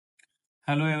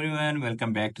Hello everyone,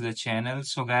 welcome back to the channel.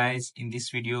 So guys, in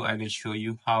this video I will show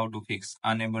you how to fix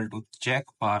unable to check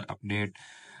for update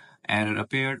error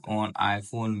appeared on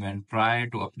iPhone when prior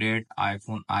to update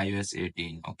iPhone iOS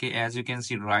 18. Okay, as you can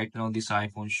see right now this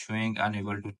iPhone showing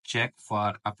unable to check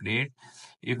for update.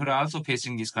 If you're also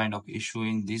facing this kind of issue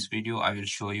in this video, I will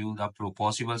show you the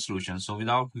possible solution. So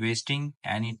without wasting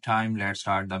any time, let's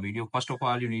start the video. First of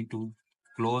all, you need to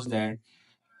close that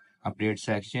update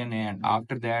section, and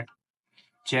after that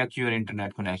check your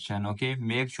internet connection. Okay,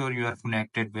 make sure you are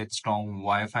connected with strong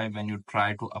wi-fi when you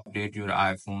try to update your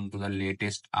iPhone to the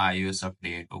latest iOS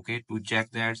update. Okay, to check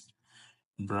that,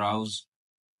 browse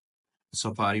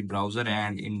Safari browser,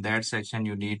 and in that section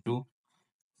you need to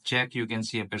check. You can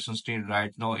see a person screen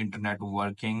right now, internet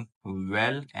working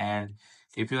well. And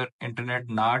if your internet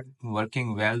not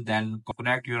working well, then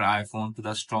connect your iPhone to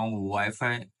the strong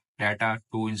wi-fi data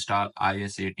to install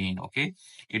iOS 18. Okay,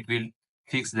 it will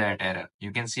fix that error.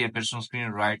 You can see a person screen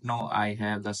right now, I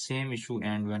have the same issue.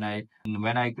 And when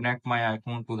I connect my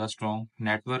iPhone to the strong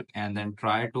network and then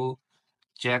try to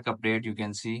check update, you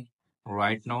can see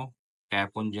right now, tap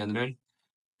on general,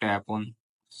 tap on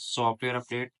software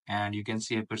update, and you can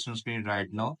see a person screen right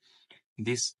now.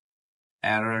 This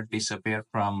error disappear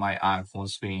from my iPhone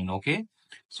screen. Okay,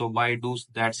 so by do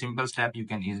that simple step, you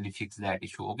can easily fix that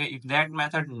issue. Okay, if that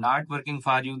method not working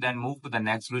for you, then move to the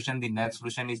next solution. The next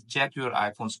solution is check your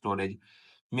iPhone storage.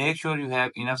 Make sure you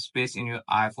have enough space in your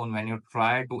iPhone when you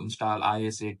try to install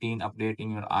iOS 18 update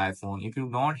in your iPhone. If you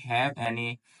don't have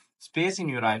any space in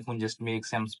your iPhone, just make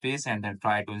some space and then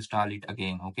try to install it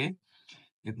again. Okay,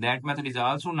 if that method is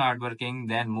also not working,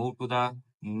 then move to the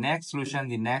next solution.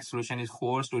 The next solution is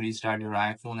force to restart your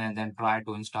iPhone and then try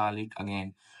to install it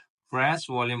again. Press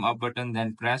volume up button,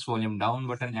 then press volume down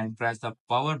button and press the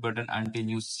power button until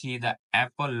you see the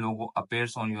Apple logo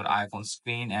appears on your iPhone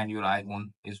screen and your iPhone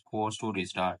is forced to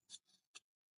restart.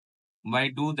 By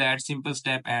do that simple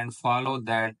step and follow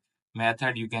that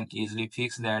method, you can easily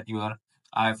fix that your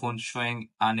iPhone showing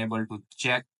unable to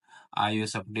check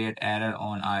iOS update error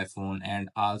on iPhone and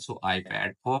also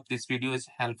iPad. Hope this video is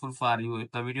helpful for you.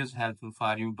 If the video is helpful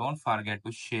for you, don't forget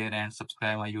to share and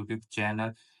subscribe my YouTube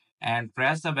channel and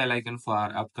press the bell icon for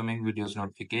upcoming videos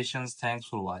notifications. Thanks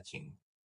for watching.